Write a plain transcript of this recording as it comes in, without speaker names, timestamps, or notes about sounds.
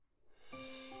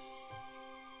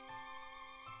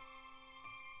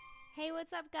Hey,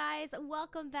 what's up, guys?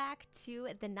 Welcome back to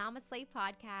the NamaSLAY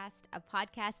podcast, a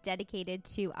podcast dedicated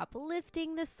to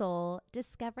uplifting the soul,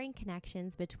 discovering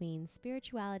connections between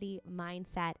spirituality,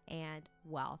 mindset, and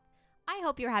wealth. I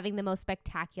hope you're having the most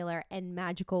spectacular and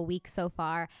magical week so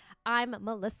far. I'm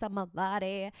Melissa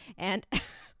Malati, and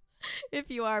if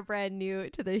you are brand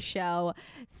new to the show,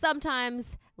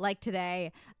 sometimes, like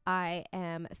today, I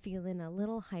am feeling a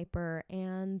little hyper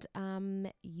and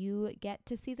you get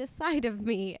to see this side of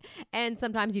me, and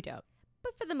sometimes you don't.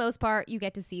 But for the most part, you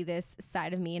get to see this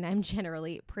side of me, and I'm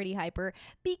generally pretty hyper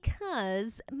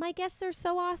because my guests are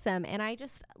so awesome, and I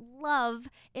just love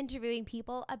interviewing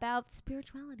people about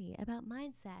spirituality, about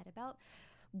mindset, about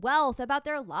wealth, about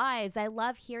their lives. I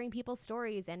love hearing people's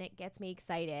stories and it gets me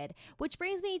excited, which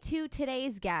brings me to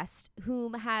today's guest,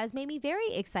 whom has made me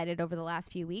very excited over the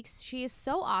last few weeks. She is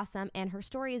so awesome and her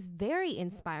story is very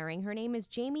inspiring. Her name is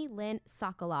Lynn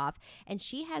Sokoloff, and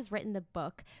she has written the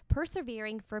book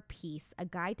Persevering for Peace, a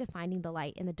guide to finding the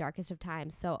light in the darkest of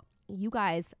times. So you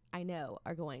guys, I know,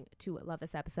 are going to love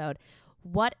this episode.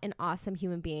 What an awesome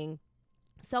human being.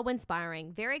 So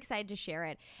inspiring. Very excited to share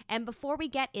it. And before we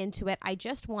get into it, I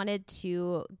just wanted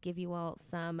to give you all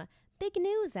some big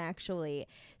news, actually.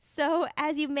 So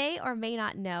as you may or may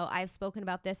not know, I've spoken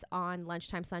about this on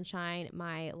Lunchtime Sunshine,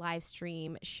 my live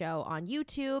stream show on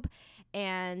YouTube,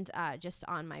 and just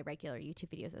on my regular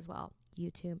YouTube videos as well.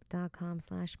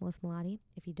 youtube.com/Melissa Malati,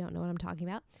 if you don't know what I'm talking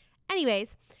about.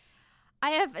 Anyways,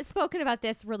 I have spoken about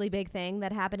this really big thing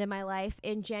that happened in my life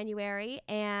in January,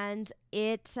 and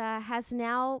it has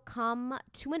now come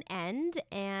to an end,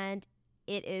 and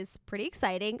it is pretty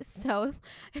exciting. So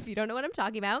if you don't know what I'm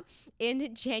talking about,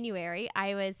 in January,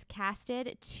 I was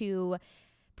casted to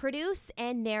produce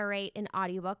and narrate an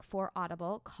audiobook for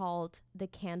Audible called The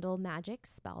Candle Magic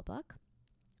Spellbook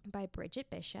by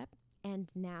Bridget Bishop, and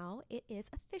now it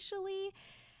is officially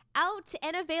out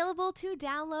and available to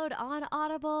download on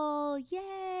Audible.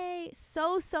 Yay!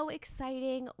 So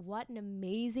exciting. What an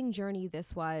amazing journey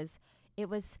this was. It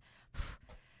was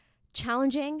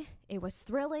challenging. It was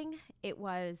thrilling. It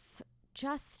was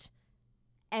just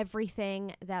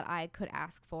everything that I could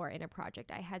ask for in a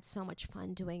project. I had so much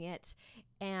fun doing it,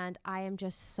 and I am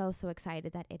just so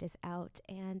excited that it is out,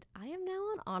 and I am now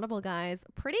on Audible, guys.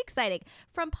 Pretty exciting.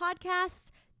 From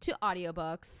podcasts to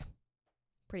audiobooks.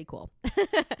 Pretty cool.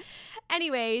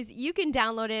 Anyways, you can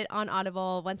download it on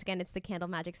Audible. Once again, it's The Candle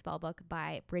Magic Spellbook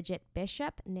by Bridget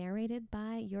Bishop, narrated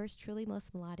by yours truly,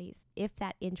 Melissa Malati. If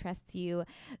that interests you,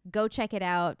 go check it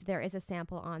out. There is a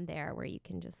sample on there where you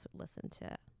can just listen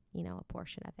to, a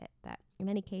portion of it. But in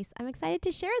any case, I'm excited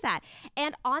to share that.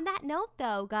 And on that note,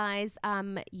 though, guys,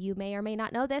 you may or may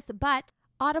not know this, but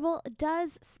Audible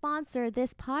does sponsor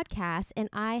this podcast, and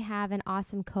I have an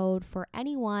awesome code for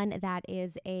anyone that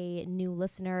is a new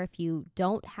listener. If you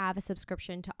don't have a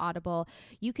subscription to Audible,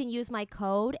 you can use my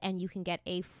code and you can get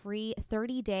a free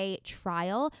 30-day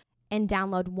trial and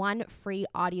download one free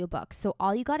audiobook. So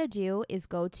all you got to do is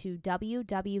go to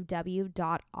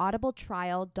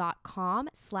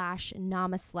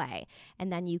www.audibletrial.com/NamaSLAY,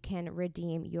 and then you can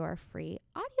redeem your free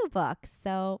audiobook.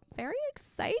 So very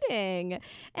exciting.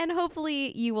 And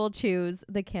hopefully you will choose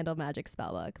The Candle Magic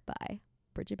Spellbook by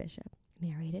Bridget Bishop,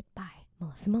 narrated by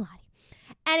Melissa Malati.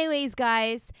 Anyways,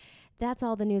 guys, that's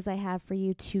all the news I have for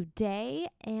you today,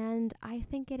 and I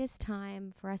think it is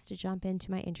time for us to jump into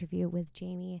my interview with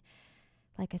Jamie.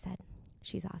 Like I said,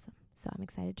 she's awesome, so I'm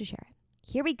excited to share it.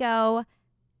 Here we go.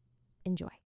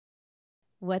 Enjoy.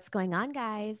 What's going on,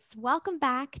 guys? Welcome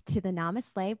back to the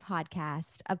NamaSLAY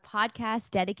podcast, a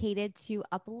podcast dedicated to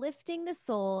uplifting the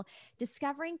soul,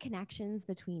 discovering connections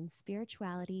between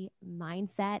spirituality,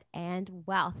 mindset, and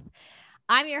wealth.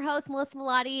 I'm your host, Melissa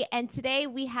Malati, and today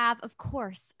we have, of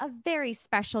course, a very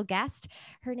special guest.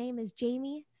 Her name is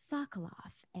Jamie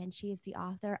Sokoloff, and she is the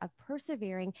author of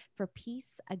Persevering for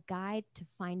Peace, a guide to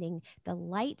finding the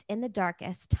light in the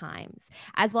darkest times.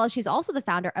 As well as she's also the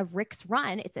founder of Rick's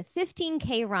Run. It's a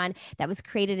 15K run that was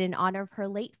created in honor of her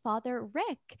late father,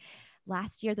 Rick.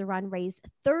 Last year, the run raised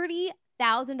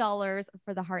 $30,000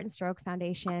 for the Heart and Stroke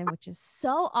Foundation, which is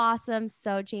so awesome.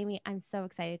 So Jamie, I'm so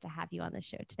excited to have you on the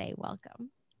show today. Welcome.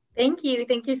 Thank you.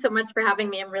 Thank you so much for having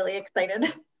me. I'm really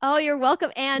excited. Oh, you're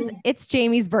welcome. And it's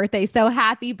Jamie's birthday. So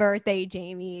happy birthday,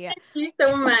 Jamie. Thank you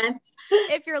so much.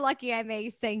 If you're lucky, I may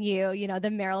sing you, the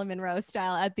Marilyn Monroe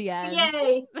style at the end.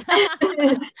 Yay.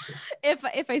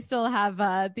 if I still have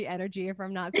the energy, if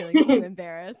I'm not feeling too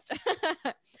embarrassed.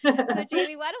 So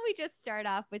Jamie, why don't we just start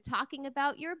off with talking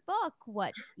about your book,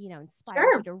 what,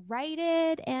 inspired you to write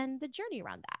it and the journey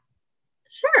around that.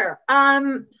 Sure.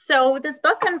 So this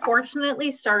book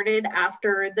unfortunately started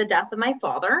after the death of my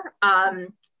father.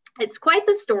 it's quite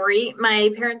the story.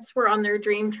 My parents were on their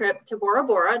dream trip to Bora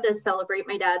Bora to celebrate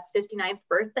my dad's 59th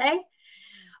birthday.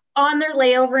 On their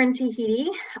layover in Tahiti,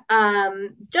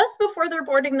 just before they're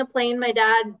boarding the plane, my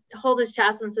dad holds his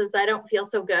chest and says, "I don't feel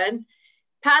so good."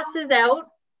 Passes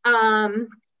out,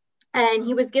 and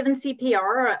he was given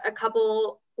CPR. A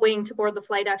couple waiting to board the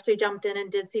flight actually jumped in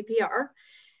and did CPR.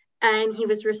 And he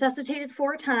was resuscitated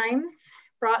 4 times,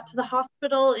 brought to the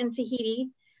hospital in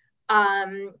Tahiti,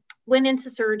 went into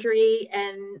surgery,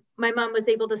 and my mom was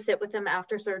able to sit with him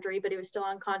after surgery, but he was still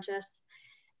unconscious.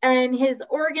 And his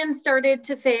organs started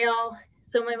to fail.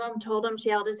 So my mom told him, she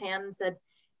held his hand and said,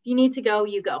 "If you need to go,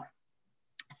 you go."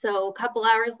 So a couple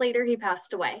hours later, he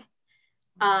passed away.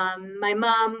 My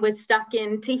mom was stuck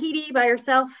in Tahiti by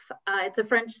herself. It's a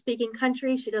French-speaking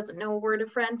country. She doesn't know a word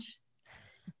of French.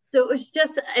 So it was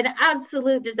just an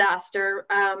absolute disaster.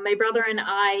 My brother and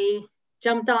I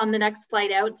jumped on the next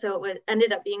flight out. So it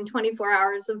ended up being 24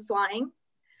 hours of flying.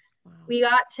 Wow. We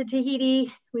got to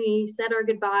Tahiti. We said our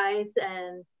goodbyes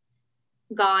and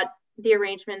got the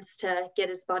arrangements to get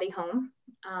his body home.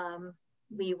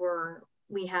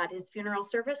 We had his funeral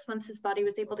service once his body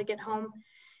was able to get home.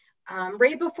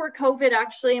 Right before COVID,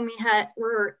 actually, and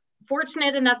we're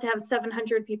fortunate enough to have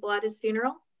 700 people at his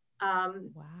funeral. Wow.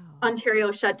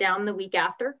 Ontario shut down the week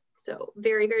after, so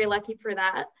very, very lucky for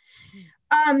that.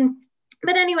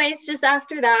 But anyways, just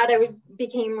after that, I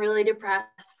became really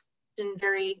depressed and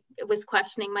was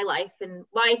questioning my life and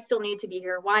why I still need to be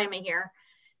here. Why am I here?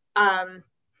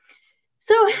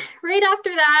 So right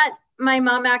after that, my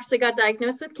mom actually got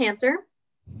diagnosed with cancer.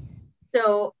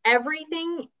 So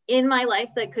everything in my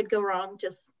life that could go wrong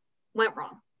just went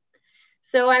wrong.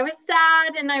 So I was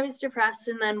sad and I was depressed.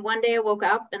 And then one day I woke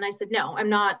up and I said, no, I'm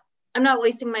not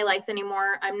wasting my life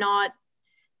anymore. I'm not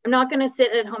going to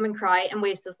sit at home and cry and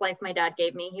waste this life my dad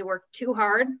gave me. He worked too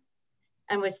hard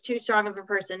and was too strong of a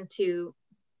person to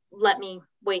let me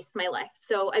waste my life.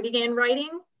 So I began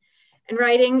writing and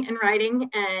writing and writing,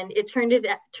 and it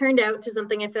turned out to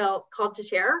something I felt called to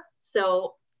share.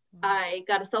 So I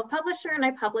got a self-publisher and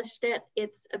I published it.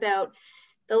 It's about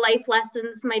the life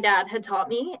lessons my dad had taught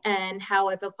me and how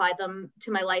I've applied them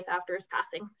to my life after his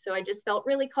passing. So I just felt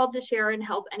really called to share and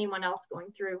help anyone else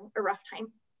going through a rough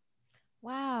time.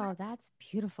 Wow, that's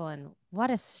beautiful. And what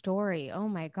a story. Oh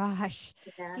my gosh.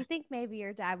 Yeah. Do you think maybe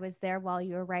your dad was there while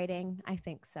you were writing? I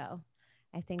think so.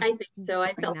 I think so.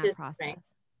 I felt that process. Right.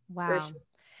 Wow. Sure.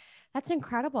 That's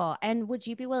incredible. And would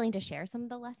you be willing to share some of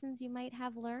the lessons you might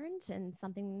have learned and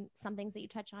some things that you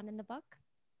touch on in the book?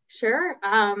 Sure.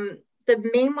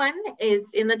 The main one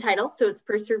is in the title, so it's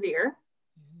Persevere.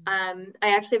 I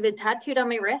actually have it tattooed on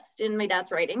my wrist in my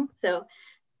dad's writing. So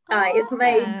it's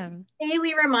my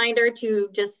daily reminder to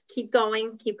just keep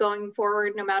going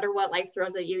forward, no matter what life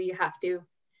throws at you. You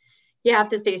have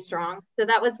to stay strong. So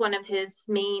that was one of his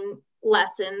main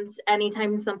lessons.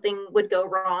 Anytime something would go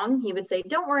wrong, he would say,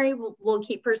 "Don't worry, we'll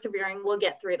keep persevering. We'll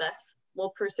get through this.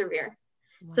 We'll persevere."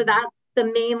 Wow. So that's the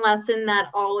main lesson that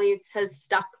always has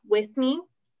stuck with me.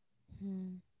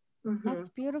 Mm-hmm. That's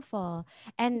beautiful.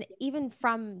 And even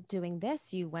from doing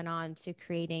this, you went on to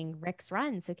creating Rick's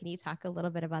Run. So can you talk a little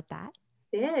bit about that?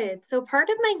 So part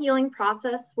of my healing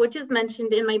process, which is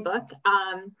mentioned in my book,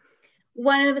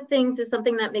 one of the things is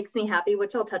something that makes me happy,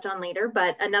 which I'll touch on later,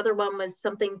 but another one was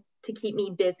something to keep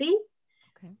me busy.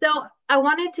 Okay. So I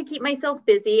wanted to keep myself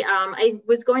busy. I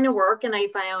was going to work and I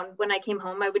found when I came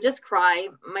home, I would just cry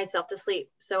myself to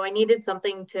sleep. So I needed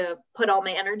something to put all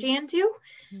my energy into.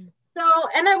 Mm-hmm. So,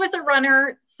 and I was a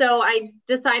runner, so I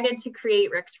decided to create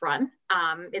Rick's Run.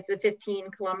 It's a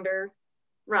 15-kilometer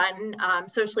run,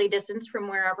 socially distanced from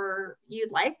wherever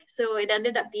you'd like. So it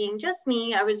ended up being just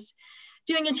me. I was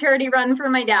doing a charity run for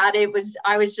my dad.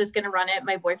 I was just going to run it.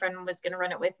 My boyfriend was going to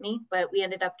run it with me, but we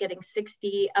ended up getting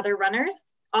 60 other runners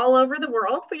all over the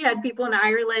world. We had people in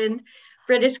Ireland,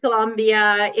 British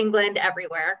Columbia, England,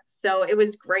 everywhere. So it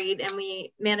was great. And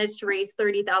we managed to raise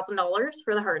 $30,000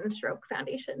 for the Heart and Stroke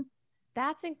Foundation.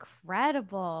 That's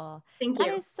incredible. Thank you.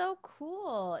 That is so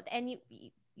cool. And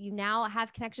you now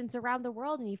have connections around the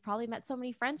world and you've probably met so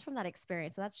many friends from that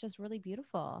experience. So that's just really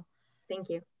beautiful. Thank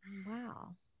you.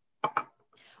 Wow.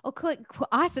 Oh, cool.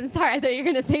 Awesome. Sorry. I thought you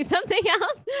were going to say something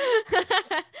else.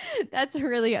 That's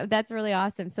really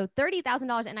awesome. So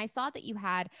 $30,000. And I saw that you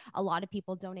had a lot of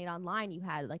people donate online. You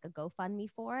had like a GoFundMe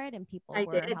for it and people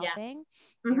were helping.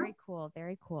 Yeah. Mm-hmm. Very cool.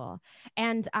 Very cool.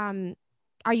 And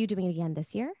are you doing it again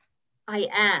this year? I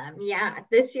am. Yeah.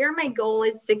 This year, my goal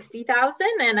is 60,000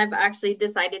 and I've actually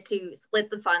decided to split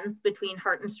the funds between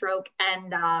Heart and Stroke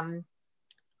and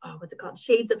what's it called?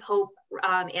 Shades of Hope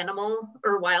Animal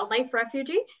or Wildlife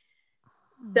Refugee.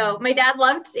 So my dad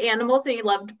loved animals and he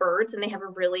loved birds, and they have a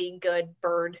really good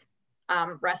bird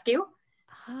rescue.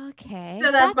 Okay.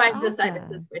 So that's That's why I've decided to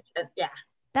awesome. switch it. Yeah.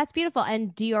 That's beautiful.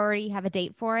 And do you already have a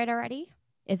date for it already?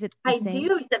 Is it the I same?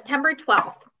 do, September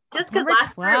 12th. Just because September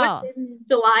last year it was 12th. in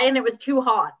July and it was too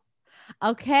hot.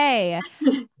 Okay.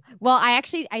 Well, I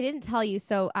didn't tell you.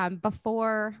 So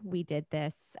before we did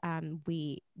this,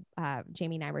 we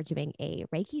Jamie and I were doing a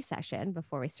Reiki session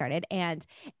before we started. And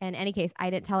in any case, I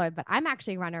didn't tell her, but I'm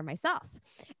actually a runner myself.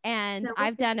 And No,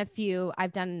 I've done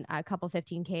a couple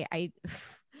 15K. I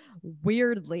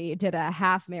weirdly did a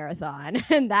half marathon,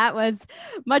 and that was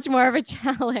much more of a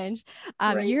challenge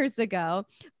right. years ago.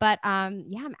 But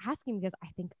yeah, I'm asking because I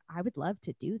think I would love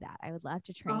to do that. I would love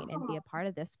to train and be a part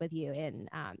of this with you in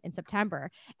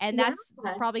September. And Yeah.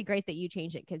 it's probably great that you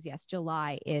changed it because yes,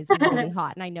 July is really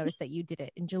hot. And I noticed that you did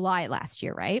it in July last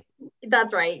year, right?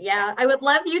 That's right. Yeah. Yes. I would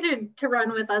love you to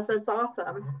run with us. That's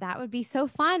awesome. That would be so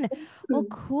fun. Well,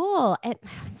 cool. And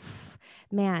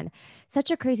man, such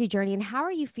a crazy journey. And how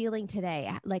are you feeling today?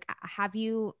 Like,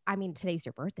 I mean, today's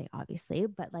your birthday, obviously,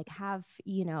 but like, have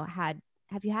you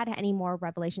had any more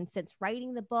revelations since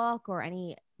writing the book, or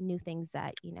any new things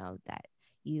that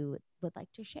you would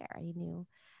like to share? Any new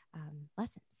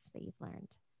lessons that you've learned?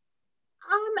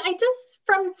 I just,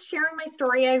 from sharing my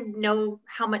story, I know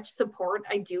how much support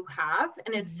I do have,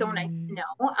 and it's so nice to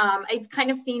know. I've kind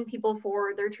of seen people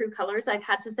for their true colors. I've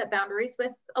had to set boundaries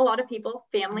with a lot of people,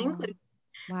 family included.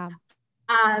 Wow.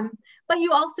 But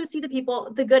you also see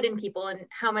the good in people, and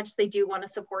how much they do want to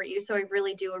support you. So I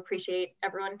really do appreciate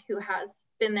everyone who has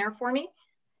been there for me.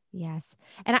 Yes.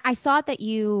 And I saw that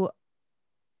you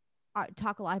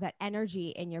talk a lot about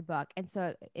energy in your book. And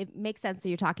so it makes sense that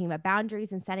you're talking about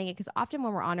boundaries and setting it, because often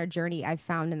when we're on our journey, I've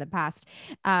found in the past,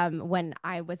 when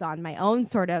I was on my own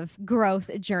sort of growth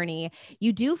journey,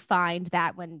 you do find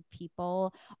that when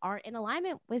people aren't in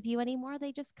alignment with you anymore,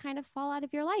 they just kind of fall out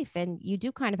of your life. And you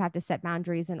do kind of have to set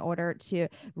boundaries in order to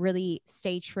really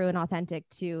stay true and authentic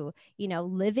to,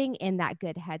 living in that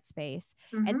good headspace.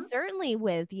 And certainly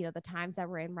with, the times that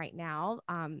we're in right now,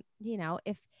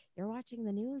 if you're watching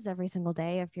the news every single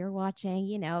day, if you're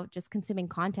watching, just consuming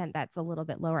content that's a little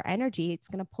bit lower energy, it's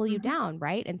going to pull you down.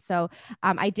 Right. And so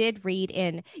I did read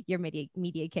in your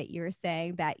media kit, you were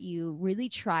saying that you really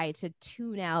try to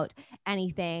tune out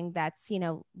anything that's,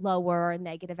 lower or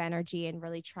negative energy, and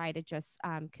really try to just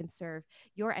conserve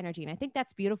your energy. And I think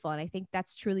that's beautiful. And I think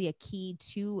that's truly a key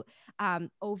to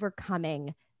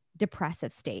overcoming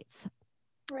depressive states.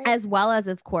 Right. As well as,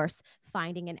 of course,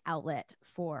 finding an outlet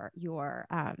for your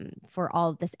for all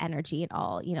of this energy and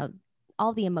all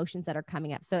the emotions that are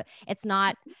coming up. So it's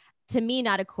not, to me,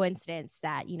 not a coincidence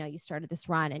that you started this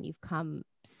run and you've come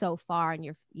so far, and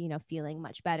you're feeling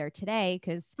much better today,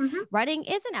 because running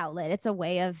is an outlet. It's a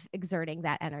way of exerting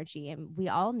that energy, and we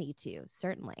all need to,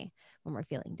 certainly when we're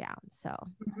feeling down. So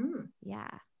yeah.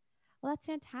 Well, that's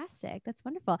fantastic. That's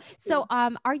wonderful. So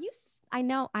are you I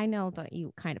know that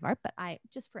you kind of are, but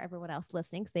just for everyone else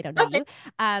listening, because they don't know you,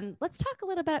 let's talk a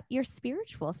little bit about your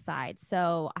spiritual side.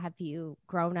 So have you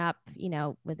grown up,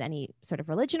 with any sort of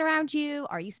religion around you?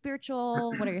 Are you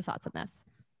spiritual? What are your thoughts on this?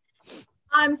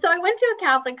 So I went to a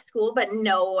Catholic school, but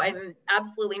no, I'm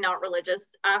absolutely not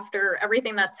religious after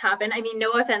everything that's happened. I mean,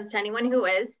 no offense to anyone who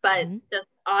is, but just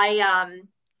I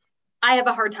have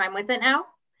a hard time with it now.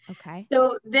 Okay.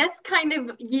 So this kind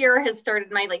of year has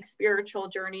started my spiritual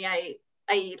journey.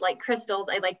 I like crystals.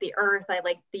 I like the earth. I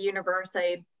like the universe.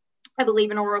 I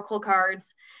believe in oracle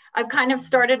cards. I've kind of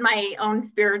started my own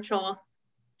spiritual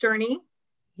journey.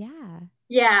 Yeah.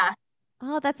 Yeah.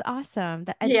 Oh, that's awesome.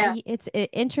 It's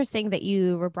interesting that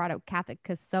you were brought up Catholic,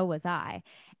 because so was I.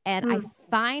 And I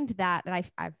find that, and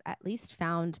I've at least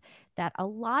found that a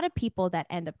lot of people that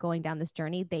end up going down this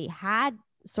journey, they had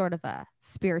sort of a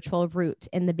spiritual root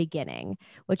in the beginning,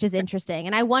 which is interesting.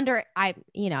 And I wonder, I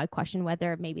question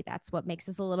whether maybe that's what makes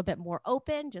us a little bit more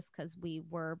open, just because we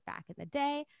were back in the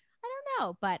day. I don't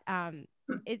know, but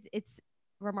it's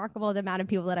remarkable the amount of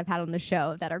people that I've had on the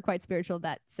show that are quite spiritual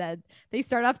that said they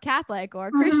start off Catholic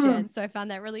or Christian. So I found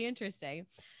that really interesting.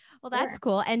 Well, that's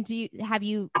cool. And have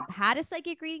you had a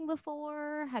psychic reading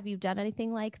before? Have you done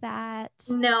anything like that?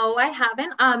 No, I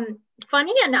haven't.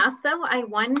 Funny enough, though, I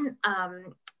won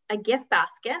a gift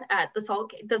basket at the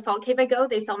Salt Cave I go.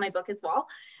 They sell my book as well.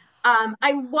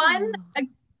 I won a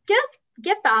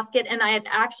gift basket, and I had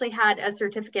actually had a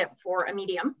certificate for a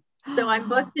medium. So I'm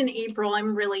booked in April.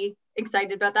 I'm really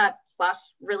excited about that,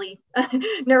 / really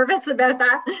nervous about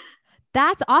that.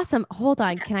 That's awesome. Hold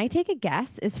on. Can I take a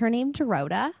guess? Is her name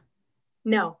Dorota?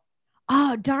 No.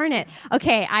 Oh, darn it.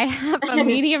 Okay. I have a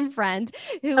medium friend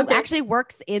who Okay. actually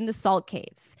works in the salt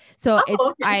caves. So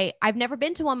Oh, okay. I've never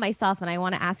been to one myself, and I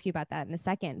want to ask you about that in a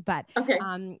second, but Okay.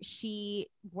 she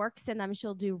works in them.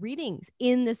 She'll do readings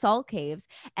in the salt caves,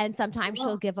 and sometimes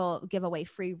she'll Oh, give away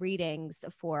free readings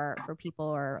for people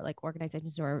or like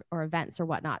organizations or events or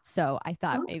whatnot. So I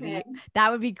thought okay. maybe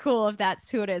that would be cool if that's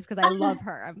who it is, because I love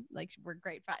her. I'm like, we're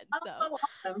great friends. So Oh,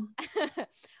 awesome.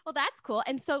 well, that's cool.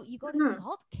 And so you go to Mhm.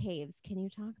 salt caves. Can you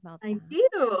talk about I that?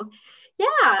 do.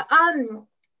 Yeah.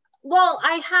 Well,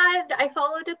 I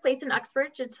followed a place in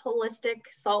Uxbridge. It's holistic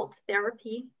salt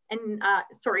therapy and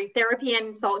therapy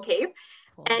and salt cave.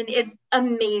 Cool. And it's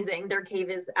amazing. Their cave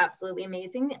is absolutely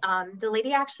amazing. The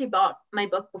lady actually bought my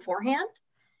book beforehand,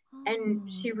 and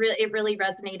Oh, it really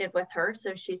resonated with her.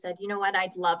 So she said, you know what,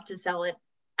 I'd love to sell it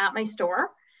at my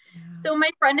store. yeah. So my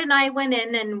friend and I went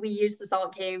in and we used the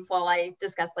salt cave while I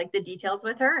discussed like the details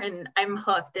with her, and I'm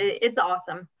hooked. It's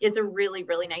awesome. It's a really,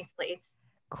 really nice place.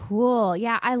 Cool.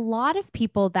 Yeah, a lot of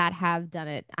people that have done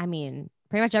it. I mean,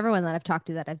 pretty much everyone that I've talked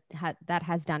to that I've had that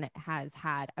has done it has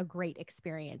had a great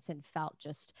experience and felt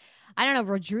just, I don't know,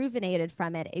 rejuvenated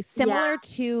from it. It's Yeah. similar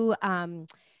to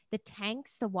the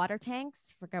tanks, the water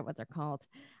tanks. Forget what they're called.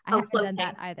 I Oh, haven't float done that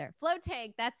tanks. either. Float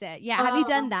tank. That's it. Yeah. Have you Uh,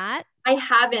 done that? I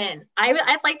haven't.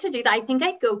 I'd like to do that. I think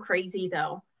I'd go crazy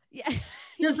though. Yeah.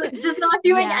 Just not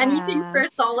doing anything for Yeah.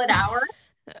 a solid hour.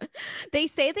 They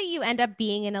say that you end up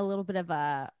being in a little bit of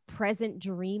a present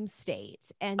dream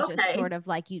state, and just Okay. sort of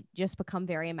like you just become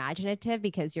very imaginative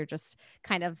because you're just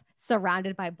kind of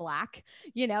surrounded by black,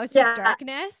 it's just Yeah.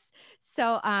 darkness.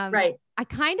 So Right. I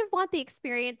kind of want the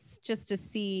experience just to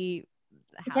see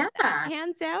how that Yeah.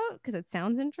 pans out, because it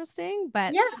sounds interesting,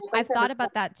 but Yeah. I'd like I've to have thought a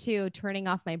about that too. Turning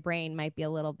off my brain might be a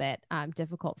little bit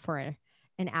difficult for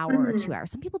an hour or Mhm. 2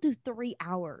 hours. Some people do 3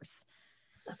 hours.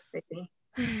 That's crazy.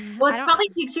 Well, I it don't. probably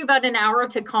takes you about an hour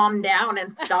to calm down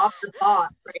and stop the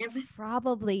thoughts, right?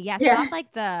 Probably. Yeah. Yeah. Stop like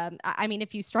I mean,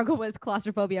 if you struggle with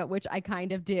claustrophobia, which I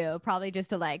kind of do, probably just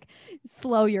to like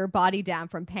slow your body down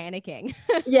from panicking,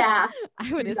 Yeah.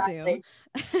 I would assume.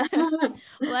 Exactly.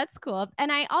 Well, that's cool. And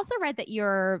I also read that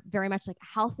you're very much like a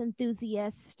health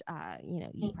enthusiast.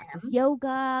 You I practice am.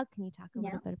 yoga. Can you talk a Yeah.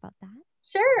 little bit about that?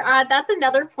 Sure. That's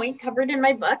another point covered in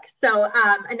my book. So,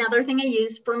 another thing I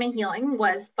used for my healing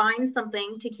was find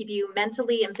something to keep you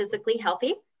mentally and physically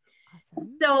healthy.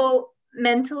 Awesome. So,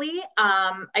 mentally,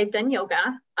 I've done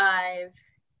yoga. I've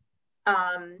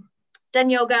um,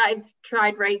 done yoga. I've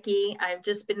tried Reiki. I've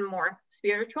just been more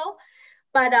spiritual.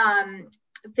 But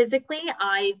physically,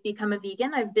 I've become a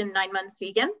vegan. I've been 9 months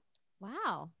vegan.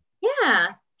 Wow.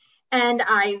 Yeah. And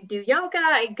I do yoga.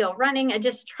 I go running. I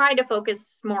just try to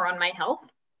focus more on my health.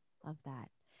 Love that.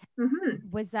 Mm-hmm.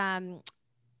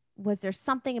 Was there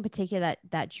something in particular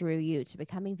that drew you to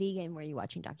becoming vegan? Were you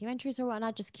watching documentaries or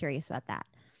whatnot? Just curious about that.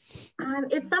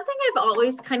 It's something I've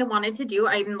always kind of wanted to do.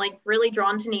 I'm like really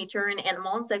drawn to nature and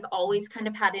animals. I've always kind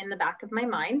of had it in the back of my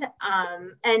mind.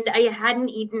 And I hadn't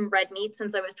eaten red meat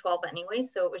since I was 12 anyway.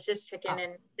 So it was just chicken Oh,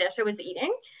 and fish I was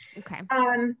eating. okay.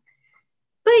 Um,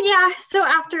 but yeah, so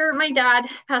after my dad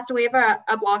passed away of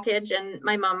a blockage and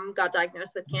my mom got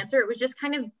diagnosed with cancer, it was just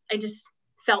kind of, I just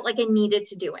felt like I needed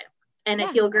to do it. And I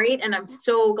Yeah. feel great. And I'm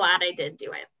so glad I did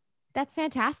do it. That's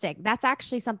fantastic. That's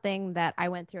actually something that I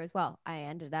went through as well. I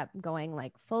ended up going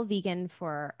like full vegan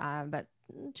for about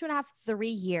 2.5, 3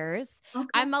 years. Okay.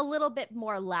 I'm a little bit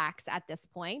more lax at this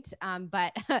point,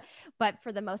 but but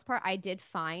for the most part, I did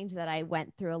find that I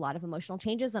went through a lot of emotional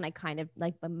changes, and I kind of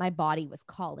like my body was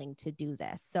calling to do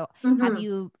this. So Mm-hmm.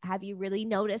 have you really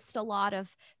noticed a lot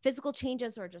of physical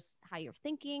changes, or just how your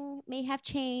thinking may have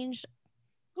changed?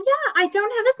 Yeah, I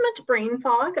don't have as much brain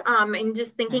fog. And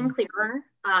just thinking Okay. clearer.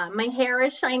 My hair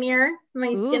is shinier,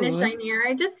 my skin is Ooh. shinier.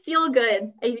 I just feel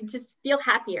good. I just feel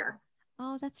happier.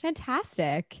 Oh, that's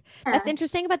fantastic. That's Yeah.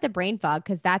 interesting about the brain fog,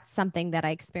 because that's something that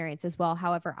I experience as well.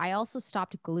 However, I also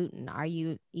stopped gluten. Are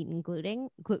you eating gluten?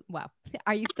 Well,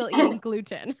 are you still eating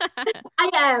gluten? I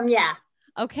am, yeah.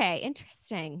 Okay,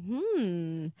 interesting.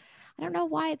 I don't know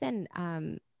why then.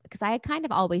 Because I had kind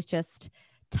of always just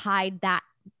tied that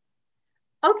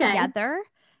Okay. together.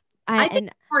 I think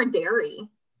And more dairy.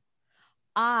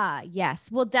 yes.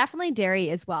 Well, definitely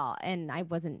dairy as well. And I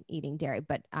wasn't eating dairy,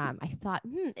 but I thought,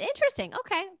 interesting.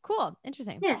 Okay, cool.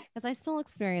 Interesting. Yeah. Because I still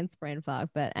experience brain fog,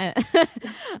 but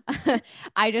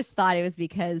I just thought it was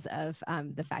because of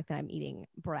the fact that I'm eating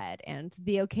bread and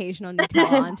the occasional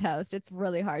Nutella on toast. It's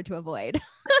really hard to avoid.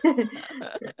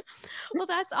 Well,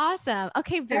 that's awesome.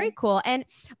 Okay, very cool. And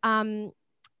I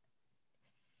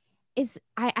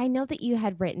know that you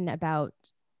had written about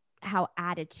how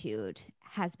attitude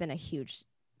has been a huge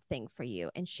thing for you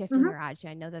and shifting Mm-hmm. your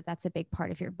attitude. I know that that's a big part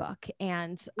of your book.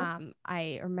 And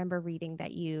I remember reading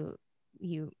that you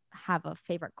have a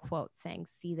favorite quote saying,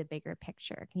 see the bigger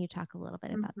picture. Can you talk a little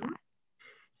bit about Mm-hmm. that?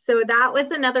 So that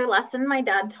was another lesson my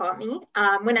dad taught me.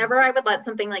 Whenever I would let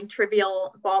something like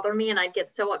trivial bother me and I'd get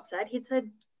so upset, he'd said,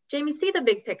 Jamie, see the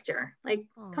big picture. Like,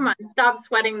 come on, stop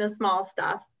sweating the small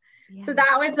stuff. Yeah. So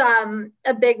that was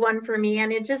a big one for me.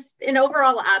 And it just an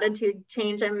overall attitude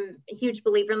change. I'm a huge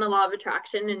believer in the law of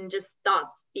attraction, and just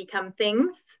thoughts become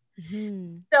things.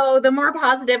 Mm-hmm. So the more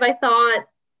positive I thought,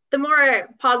 the more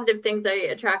positive things I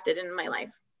attracted in my life.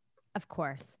 Of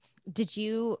course. Did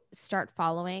you start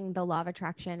following the law of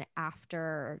attraction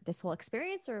after this whole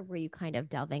experience, or were you kind of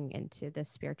delving into the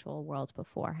spiritual world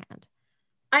beforehand?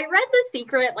 I read The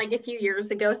Secret like a few years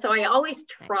ago, so I always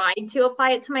tried to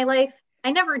apply it to my life.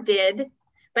 I never did,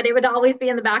 but it would always be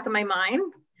in the back of my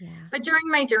mind. Yeah. But during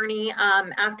my journey,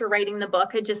 after writing the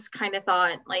book, I just kind of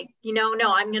thought like,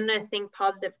 no, I'm going to think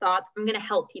positive thoughts. I'm going to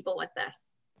help people with this.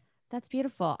 That's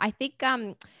beautiful. I think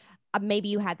maybe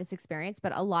you had this experience,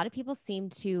 but a lot of people seem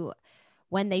to,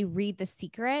 when they read The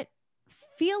Secret,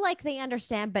 feel like they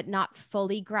understand, but not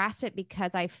fully grasp it,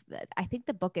 because I think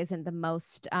the book isn't the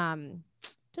most,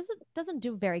 doesn't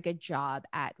do a very good job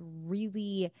at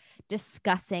really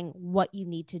discussing what you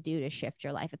need to do to shift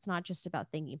your life. It's not just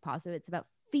about thinking positive. It's about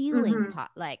feeling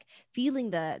feeling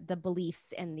the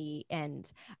beliefs and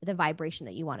the vibration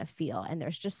that you want to feel. And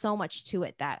there's just so much to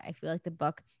it that I feel like the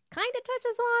book kind of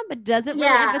touches on, but doesn't really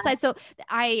emphasize. So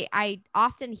I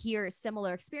often hear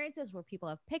similar experiences where people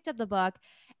have picked up the book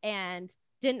and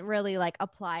didn't really like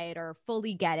apply it or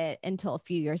fully get it until a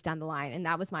few years down the line. And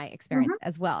that was my experience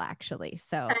as well, actually.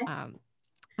 So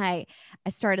I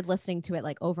started listening to it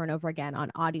like over and over again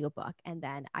on audiobook. And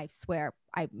then I swear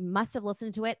I must have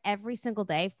listened to it every single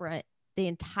day for the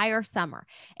entire summer.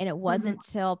 And it wasn't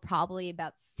till probably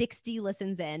about 60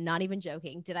 listens in, not even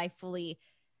joking, did I fully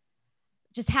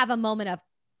just have a moment of,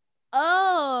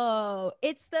 oh,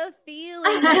 it's the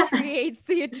feeling that creates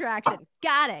the attraction.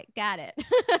 Got it.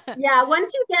 Yeah.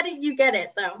 Once you get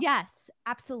it though. Yes,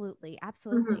 absolutely.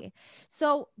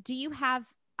 So do you have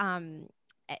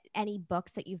any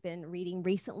books that you've been reading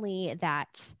recently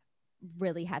that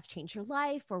really have changed your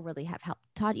life, or really have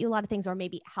taught you a lot of things, or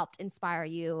maybe helped inspire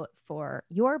you for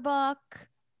your book?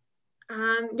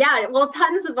 Yeah, well,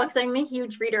 tons of books. I'm a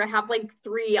huge reader. I have like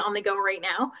 3 on the go right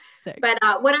now. Sick. But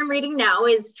what I'm reading now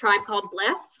is Tribe Called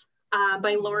Bliss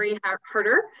by Lori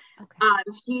Harder. Okay.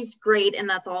 She's great, and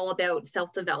that's all about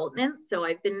self-development. So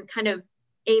I've been kind of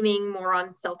aiming more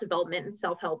on self-development and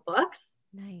self-help books.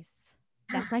 Nice.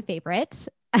 That's my favorite.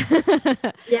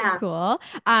 Yeah. Cool.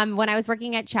 When I was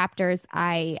working at Chapters,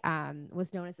 I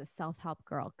was known as a self-help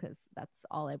girl because that's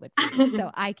all I would read.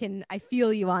 So I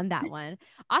feel you on that one.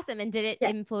 Awesome. And did it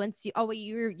influence you? Oh, wait,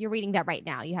 you're reading that right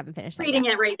now. You haven't finished that reading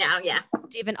yet. It right now. Yeah.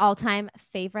 Do you have an all-time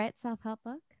favorite self-help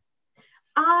book?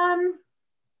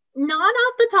 Not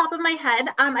off the top of my head.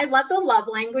 I love the love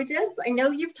languages. I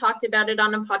know you've talked about it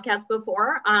on a podcast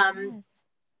before. Yes.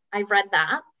 I've read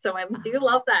that, so I do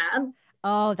love that.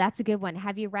 Oh, that's a good one.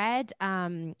 Have you read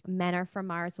Men Are From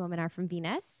Mars, Women Are From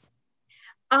Venus?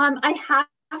 I have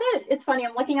it. It's funny.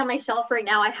 I'm looking on my shelf right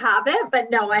now. I have it,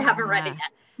 but no, I haven't read it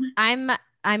yet. I'm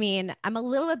a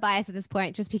little bit biased at this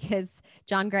point just because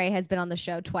John Gray has been on the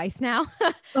show twice now.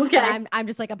 Okay. And I'm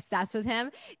just like obsessed with him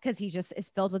because he just is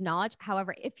filled with knowledge.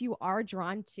 However, if you are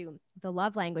drawn to the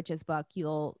love languages book,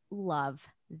 you'll love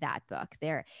that book.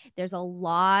 There's a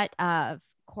lot of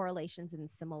correlations and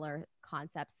similar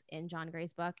concepts in John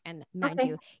Gray's book. And mind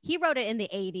you, he wrote it in the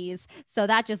 80s. So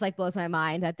that just like blows my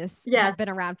mind that this has been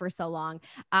around for so long.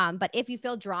 But if you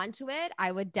feel drawn to it,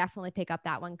 I would definitely pick up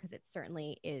that one because it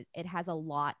certainly is, it has a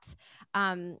lot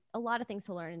of things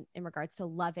to learn in regards to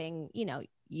loving,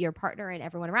 your partner and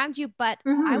everyone around you. But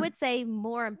I would say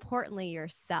more importantly,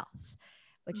 yourself,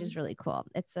 which is really cool.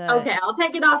 Okay. I'll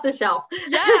take it off the shelf.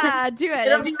 Yeah, do it.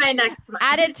 It'll be my next one.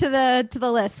 Add it to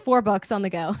the list. 4 books on the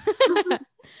go.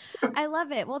 I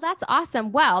love it. Well, that's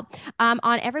awesome. Well,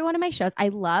 on every one of my shows, I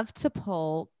love to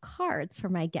pull cards for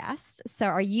my guests. So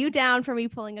are you down for me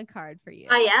pulling a card for you?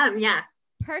 I am. Yeah.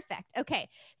 Perfect. Okay.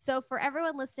 So for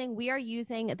everyone listening, we are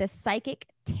using the Psychic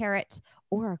Tarot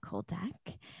Oracle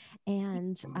deck.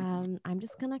 And I'm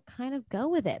just going to kind of go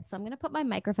with it. So I'm going to put my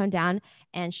microphone down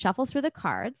and shuffle through the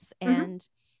cards and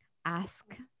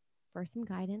ask for some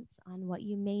guidance on what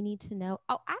you may need to know.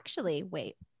 Oh, actually,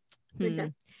 wait.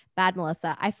 Bad,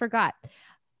 Melissa. I forgot.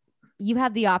 You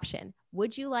have the option.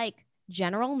 Would you like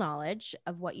general knowledge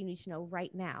of what you need to know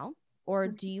right now? Or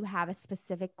do you have a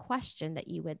specific question that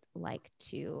you would like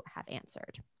to have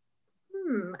answered?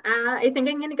 I think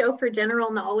I'm going to go for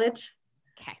general knowledge.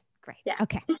 Okay. Great. Yeah.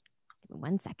 Okay. Give me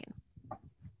 1 second.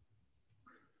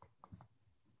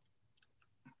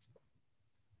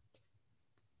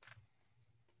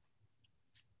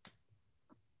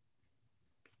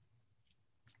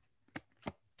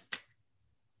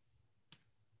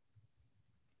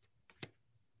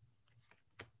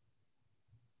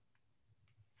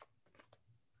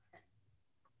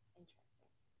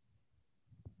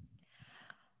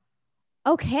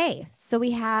 Okay, so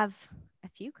we have a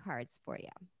few cards for you.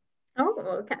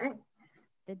 Oh, okay.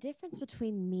 The difference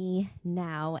between me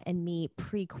now and me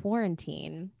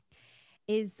pre-quarantine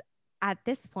is at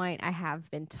this point, I have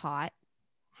been taught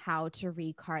how to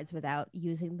read cards without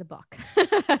using the book.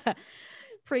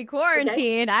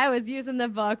 Pre-quarantine, I was using the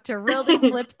book to really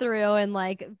flip through and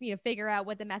figure out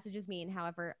what the messages mean.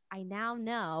 However, I now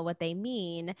know what they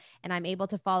mean and I'm able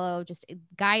to follow just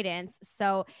guidance.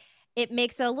 So it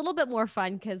makes it a little bit more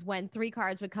fun because when 3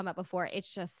 cards would come up before,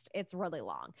 it's really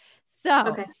long. So,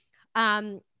 Okay.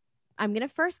 I'm going to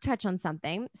first touch on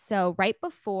something. So right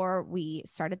before we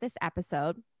started this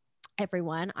episode,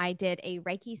 everyone, I did a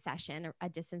Reiki session, a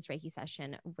distance Reiki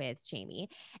session with Jamie.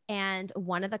 And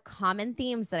one of the common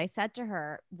themes that I said to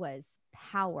her was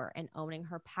power and owning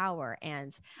her power.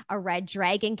 And a red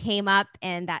dragon came up,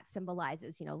 and that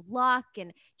symbolizes, luck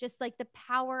and just like the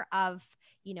power of,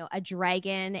 a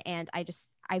dragon. And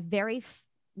I very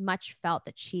much felt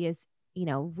that she is,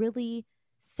 really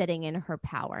sitting in her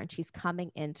power and she's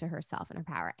coming into herself and her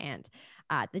power. And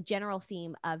the general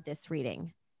theme of this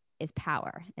reading is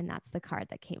power. And that's the card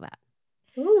that came up.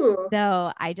 Ooh.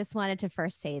 So I just wanted to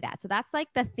first say that. So that's like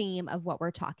the theme of what we're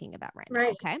talking about right now.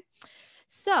 Okay.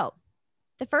 So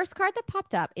the first card that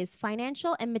popped up is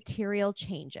financial and material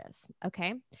changes.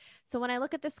 Okay. So when I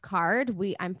look at this card,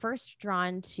 I'm first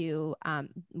drawn to,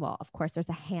 of course, there's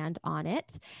a hand on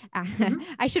it.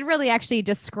 I should really actually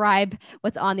describe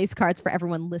what's on these cards for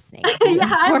everyone listening.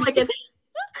 I'm like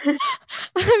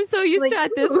I'm so used to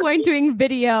at this point doing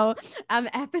video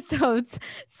episodes.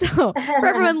 So for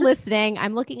everyone listening,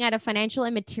 I'm looking at a financial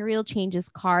and material changes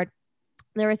card.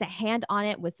 There is a hand on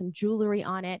it with some jewelry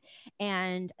on it,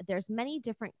 and there's many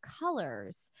different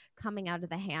colors coming out of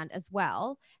the hand as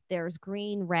well. There's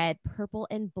green, red, purple,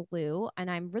 and blue,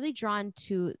 and I'm really drawn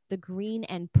to the green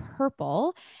and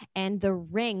purple and the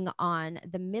ring on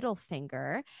the middle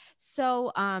finger.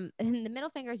 So and the middle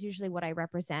finger is usually what I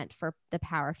represent for the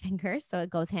power finger, so it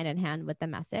goes hand in hand with the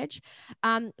message.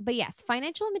 But yes,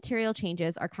 financial and material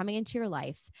changes are coming into your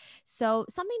life. So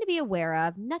something to be aware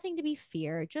of, nothing to be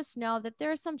feared. Just know that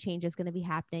there are some changes going to be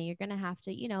happening. You're going to have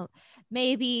to,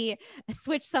 maybe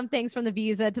switch some things from the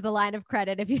Visa to the line of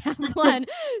credit if you have one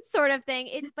sort of thing.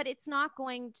 But it's not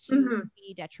going to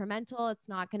be detrimental. It's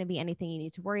not going to be anything you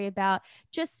need to worry about.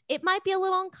 Just, it might be a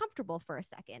little uncomfortable for a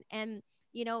second. And,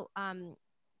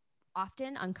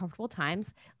 often uncomfortable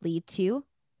times lead to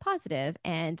positive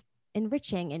and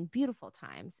enriching and beautiful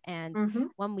times. And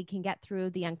when we can get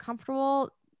through the uncomfortable,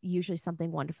 usually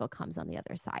something wonderful comes on the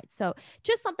other side. So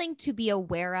just something to be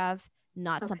aware of,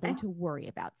 not something to worry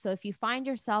about. So if you find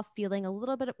yourself feeling a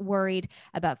little bit worried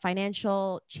about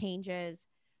financial changes,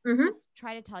 just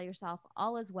try to tell yourself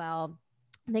all is well.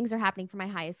 Things are happening for my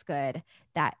highest good.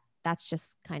 That's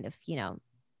just kind of,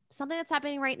 something that's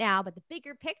happening right now, but the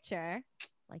bigger picture,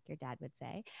 like your dad would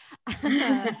say,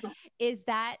 is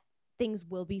that things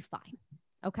will be fine.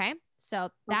 Okay. So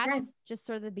that's just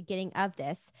sort of the beginning of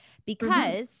this,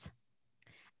 because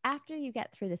after you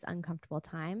get through this uncomfortable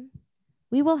time,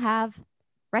 we will have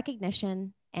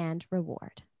recognition and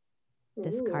reward.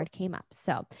 This card came up.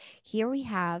 So here we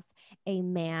have a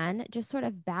man just sort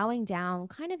of bowing down,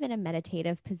 kind of in a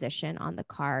meditative position on the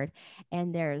card.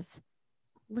 And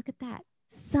look at that,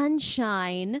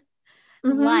 sunshine,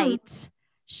 light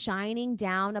shining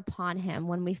down upon him.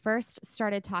 When we first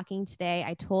started talking today,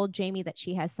 I told Jamie that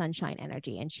she has sunshine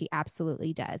energy, and she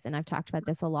absolutely does. And I've talked about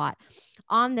this a lot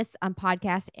on this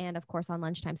podcast and of course on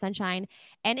Lunchtime Sunshine.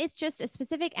 And it's just a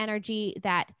specific energy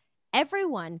that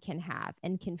everyone can have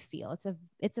and can feel.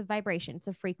 It's a vibration. It's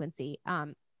a frequency.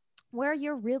 Where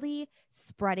you're really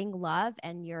spreading love,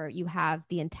 and you have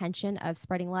the intention of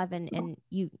spreading love, and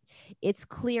it's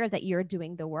clear that you're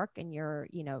doing the work, and you're,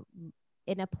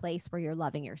 in a place where you're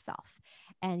loving yourself,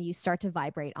 and you start to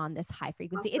vibrate on this high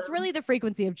frequency. It's really the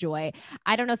frequency of joy.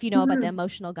 I don't know if you know about the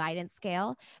emotional guidance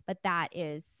scale, but that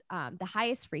is the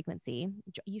highest frequency.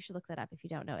 You should look that up if you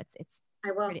don't know. It's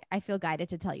I will. I feel guided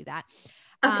to tell you that.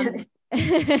 Okay.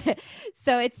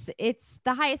 So it's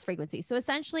the highest frequency. So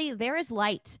essentially there is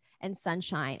light and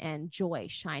sunshine and joy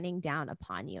shining down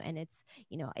upon you. And it's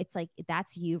like,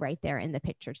 that's you right there in the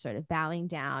picture, sort of bowing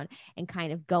down and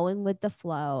kind of going with the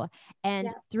flow. And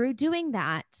through doing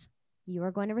that, you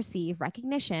are going to receive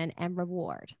recognition and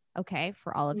reward, okay,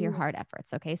 for all of your hard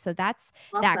efforts. Okay, so that's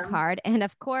that card. And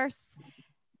of course,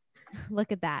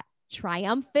 look at that.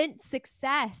 Triumphant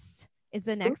success is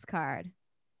the next card.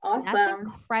 Awesome. That's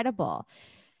incredible.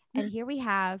 And here we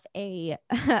have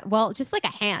well, just like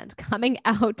a hand coming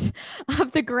out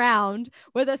of the ground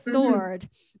with a sword,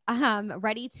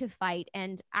 ready to fight.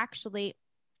 And actually,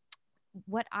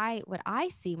 what I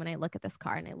see when I look at this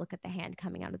card and I look at the hand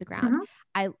coming out of the ground,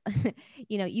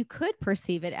 you could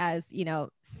perceive it as,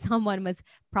 someone was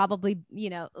probably,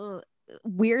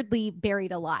 weirdly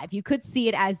buried alive. You could see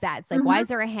it as that. It's like, why is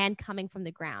there a hand coming from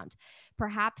the ground?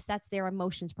 Perhaps that's their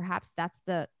emotions. Perhaps that's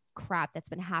the crap that's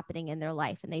been happening in their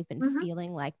life. And they've been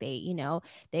feeling like they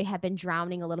have been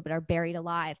drowning a little bit or buried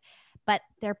alive, but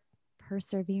they're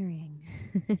persevering.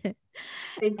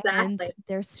 Exactly. And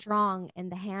they're strong,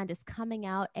 and the hand is coming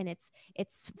out, and it's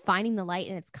finding the light,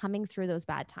 and it's coming through those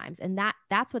bad times. And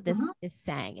that's what this is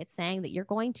saying. It's saying that you're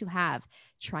going to have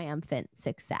triumphant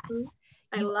success.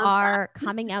 You are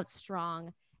coming out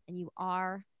strong, and you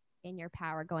are in your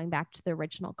power, going back to the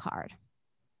original card.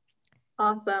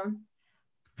 Awesome.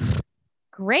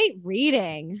 Great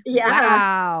reading. Yeah.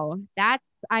 Wow.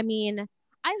 I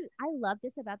love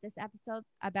this about this episode,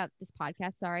 about this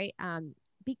podcast, sorry.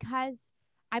 Because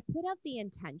I put out the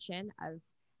intention of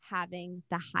having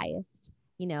the highest,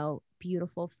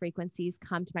 beautiful frequencies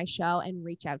come to my show and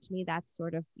reach out to me. That's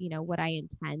sort of, what I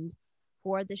intend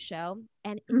for the show.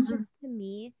 And it's just, to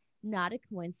me, not a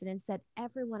coincidence that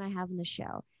everyone I have on the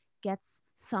show gets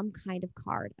some kind of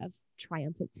card of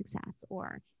triumphant success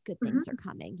or good things are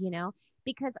coming,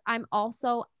 because I'm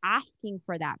also asking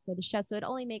for that for the show. So it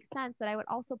only makes sense that I would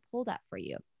also pull that for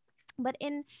you. But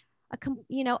in a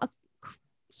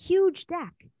huge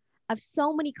deck of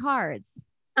so many cards,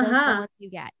 those are the ones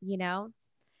you get,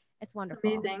 it's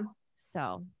wonderful. Amazing.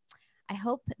 So I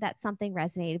hope that something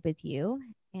resonated with you,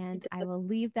 and I will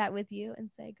leave that with you and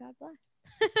say, God bless.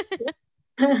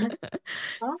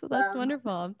 So that's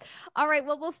wonderful. All right.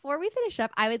 Well, before we finish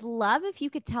up, I would love if you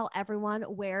could tell everyone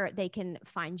where they can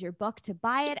find your book to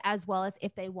buy it, as well as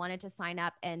if they wanted to sign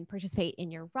up and participate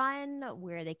in your run,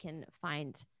 where they can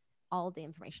find all the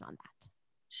information on that.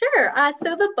 Sure.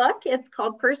 So the book, it's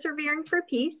called Persevering for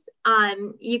Peace.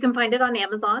 You can find it on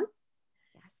Amazon,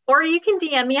 or you can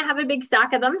DM me. I have a big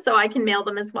stack of them, so I can mail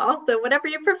them as well. So whatever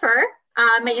you prefer.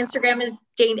 My Instagram is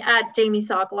Jamie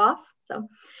Sokoloff. So,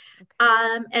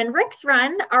 and Rick's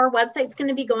run, our website's going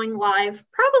to be going live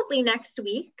probably next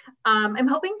week. I'm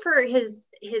hoping for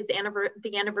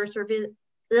the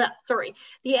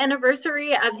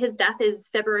anniversary of his death is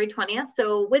February 20th.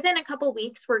 So within a couple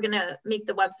weeks, we're going to make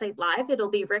the website live.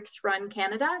 It'll be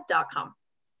ricksruncanada.com.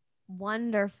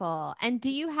 Wonderful. And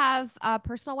do you have a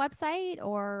personal website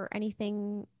or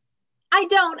anything? I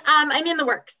don't. I'm in the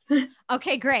works.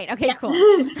 Okay, great. Okay, cool.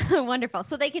 Wonderful.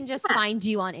 So they can just find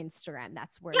you on Instagram.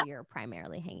 That's where you're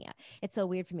primarily hanging out. It's so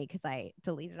weird for me because I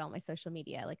deleted all my social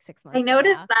media like 6 months ago. I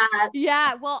noticed that.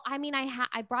 Yeah. Well,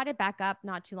 I brought it back up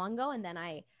not too long ago, and then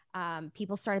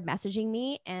people started messaging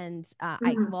me, and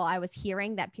I was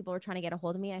hearing that people were trying to get a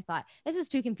hold of me. I thought, this is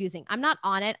too confusing. I'm not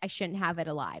on it. I shouldn't have it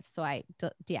alive. So I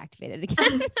deactivated it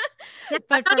again.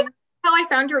 But how I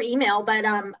found your email, but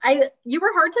you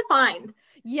were hard to find.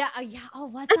 Yeah. Oh,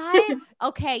 was I?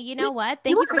 Okay. You know what?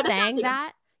 Thank you for saying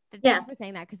that. Thank you for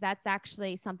saying that, because that's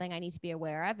actually something I need to be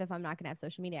aware of. If I'm not going to have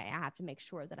social media, I have to make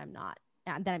sure that I'm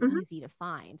easy to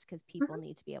find, because people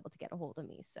need to be able to get a hold of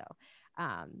me. So,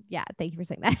 thank you for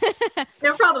saying that.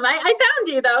 No problem. I found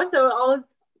you though, so all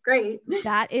is great.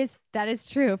 That is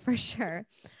true for sure.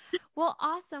 Well,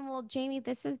 awesome. Well, Jamie,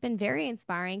 this has been very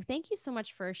inspiring. Thank you so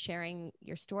much for sharing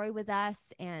your story with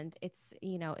us. And it's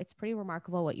pretty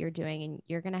remarkable what you're doing, and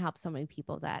you're going to help so many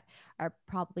people that are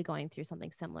probably going through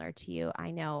something similar to you.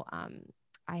 I know,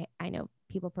 I know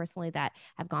people personally that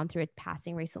have gone through a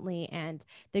passing recently, and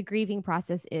the grieving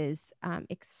process is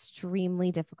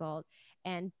extremely difficult.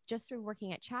 And just through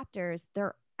working at chapters,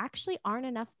 there actually aren't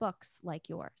enough books like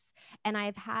yours. And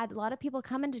I've had a lot of people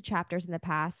come into chapters in the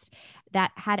past that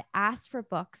had asked for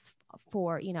books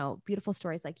for, beautiful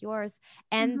stories like yours.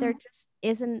 And there just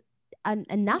isn't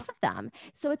enough of them.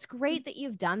 So it's great that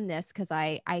you've done this, because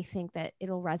I think that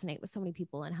it'll resonate with so many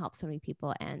people and help so many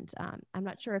people. And I'm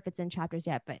not sure if it's in chapters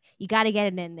yet, but you got to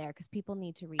get it in there, because people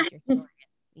need to read your story, and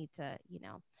need to,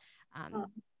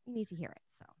 need to hear it.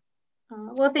 So.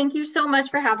 Well, thank you so much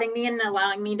for having me and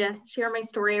allowing me to share my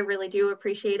story. I really do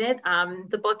appreciate it.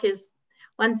 The book is,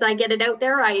 once I get it out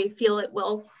there, I feel it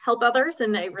will help others,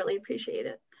 and I really appreciate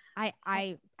it.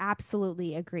 I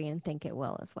absolutely agree and think it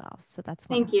will as well. So that's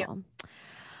wonderful. Thank you.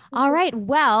 All right.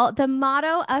 Well, the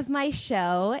motto of my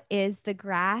show is the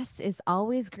grass is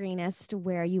always greenest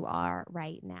where you are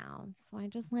right now. So I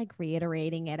just like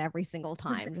reiterating it every single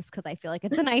time just because I feel like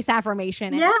it's a nice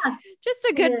affirmation and just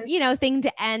a good, thing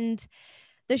to end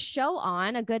the show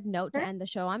on, a good note to end the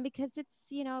show on, because it's,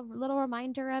 a little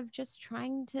reminder of just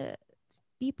trying to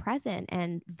be present,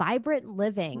 and vibrant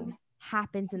living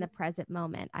happens in the present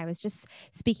moment. I was just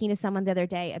speaking to someone the other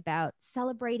day about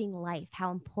celebrating life, how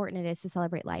important it is to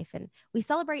celebrate life. And we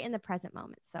celebrate in the present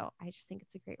moment. So I just think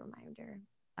it's a great reminder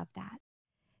of that.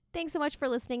 Thanks so much for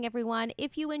listening, everyone.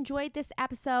 If you enjoyed this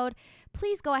episode,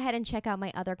 please go ahead and check out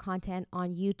my other content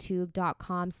on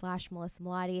youtube.com/Melissa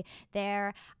Melotti.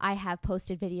 There, I have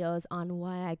posted videos on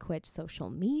why I quit social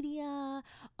media,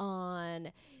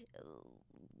 on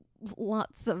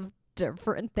lots of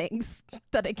different things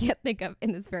that I can't think of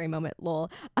in this very moment. Lol.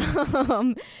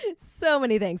 So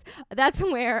many things. That's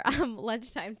where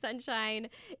Lunchtime Sunshine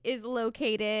is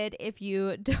located. If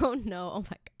you don't know, oh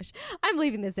my gosh, I'm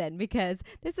leaving this in because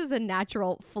this is a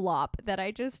natural flop that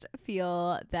I just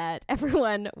feel that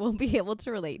everyone will be able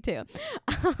to relate to.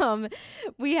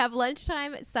 We have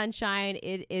Lunchtime Sunshine.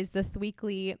 It is the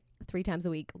weekly 3 times a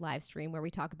week live stream where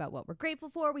we talk about what we're grateful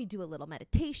for. We do a little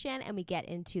meditation and we get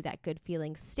into that good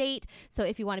feeling state. So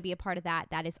if you want to be a part of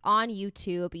that, that is on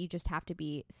YouTube. You just have to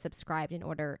be subscribed in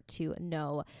order to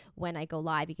know when I go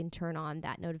live. You can turn on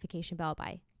that notification bell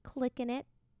by clicking it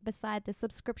beside the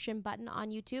subscription button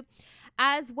on YouTube,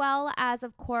 as well as,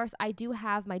 of course, I do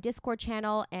have my Discord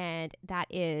channel, and that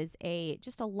is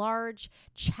just a large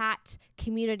chat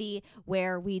community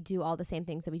where we do all the same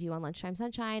things that we do on Lunchtime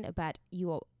Sunshine, but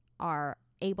you are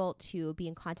able to be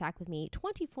in contact with me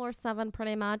 24/7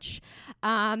 pretty much.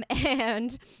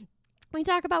 And we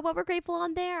talk about what we're grateful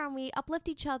on there, and we uplift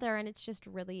each other, and it's just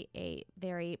really a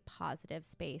very positive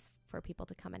space for people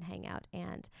to come and hang out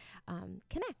and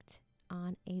connect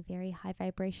on a very high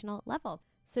vibrational level.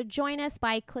 So join us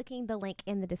by clicking the link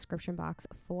in the description box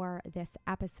for this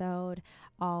episode.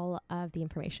 All of the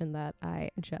information that I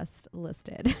just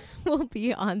listed will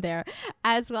be on there,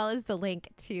 as well as the link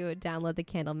to download the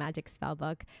Candle Magic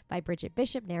Spellbook by Bridget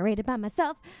Bishop, narrated by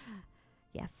myself.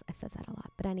 Yes, I've said that a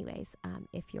lot. But anyways,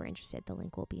 if you're interested, the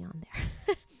link will be on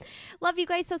there. Love you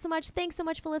guys so much. Thanks so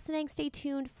much for listening. Stay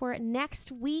tuned for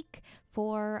next week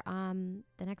for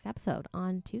the next episode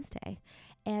on Tuesday,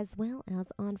 as well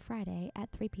as on Friday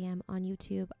at 3 p.m. on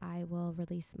YouTube. I will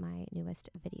release my newest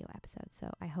video episode.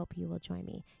 So I hope you will join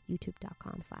me,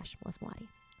 youtube.com/Melissa Melotti.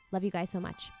 Love you guys so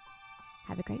much.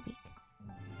 Have a great week.